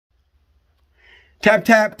Tap,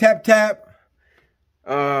 tap, tap, tap.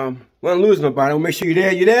 Want to lose nobody. Make sure you're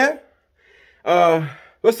there. You there?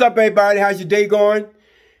 What's up, everybody? How's your day going?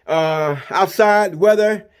 Outside, the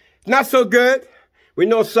weather, not so good. We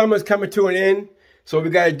know summer's coming to an end, so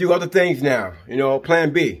we got to do other things now. You know,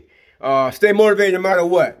 plan B. Stay motivated no matter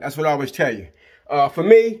what. That's what I always tell you. For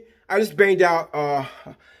me, I just banged out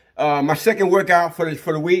my second workout for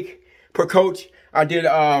the week per coach. I did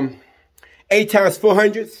 8 times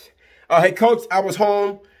 400s. Hey, coach, I was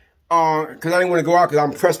home because I didn't want to go out because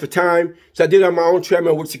I'm pressed for time. So I did it on my own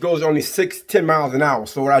treadmill, which goes only 10 miles an hour.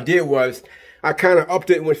 So what I did was I kind of upped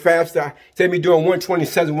it and went faster. Instead of me doing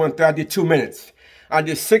 127, 130, I did 2 minutes. I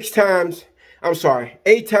did 8 times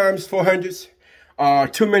 400s,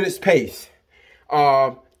 2 minutes pace,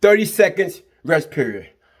 30 seconds rest period.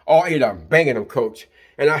 All 8 of them, banging them, coach.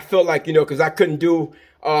 And I felt like, you know, because I couldn't do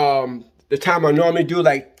the time I normally do,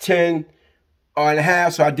 like 10 and a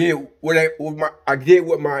half. So I did what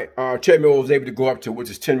my treadmill was able to go up to, which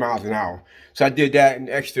is 10 miles an hour. So I did that in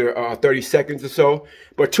extra 30 seconds or so.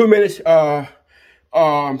 But 2 minutes, instead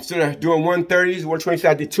of doing 130s, 120s,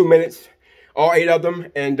 I did 2 minutes, all 8 of them,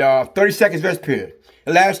 and 30 seconds rest period.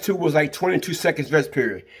 The last 2 was like 22 seconds rest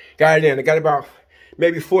period. Got it in. I got about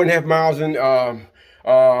maybe 4.5 miles in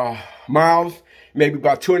maybe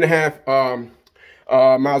about 2.5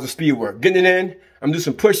 miles of speed work. Getting it in, I'm doing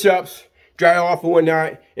some push-ups, dry off for one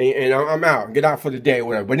night, and I'm out. Get out for the day or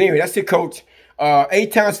whatever. But anyway, that's it, coach.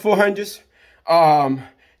 8 times 400s,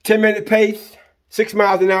 10-minute pace, 6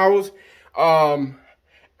 miles an hour,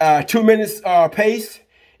 2 minutes pace,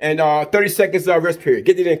 and 30 seconds rest period.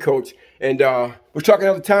 Get it in, coach. And we're talking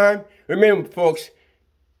all the time. Remember, folks,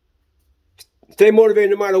 stay motivated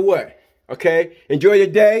no matter what, okay? Enjoy your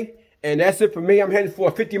day, and that's it for me. I'm heading for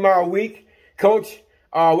a 50-mile week. Coach,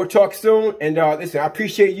 we'll talk soon, and listen, I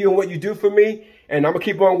appreciate you and what you do for me, and I'm going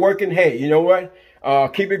to keep on working. Hey, you know what?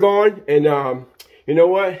 Keep it going, and you know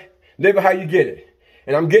what? Live it how you get it.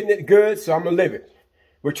 And I'm getting it good, so I'm going to live it.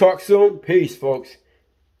 We'll talk soon. Peace, folks.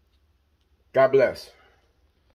 God bless.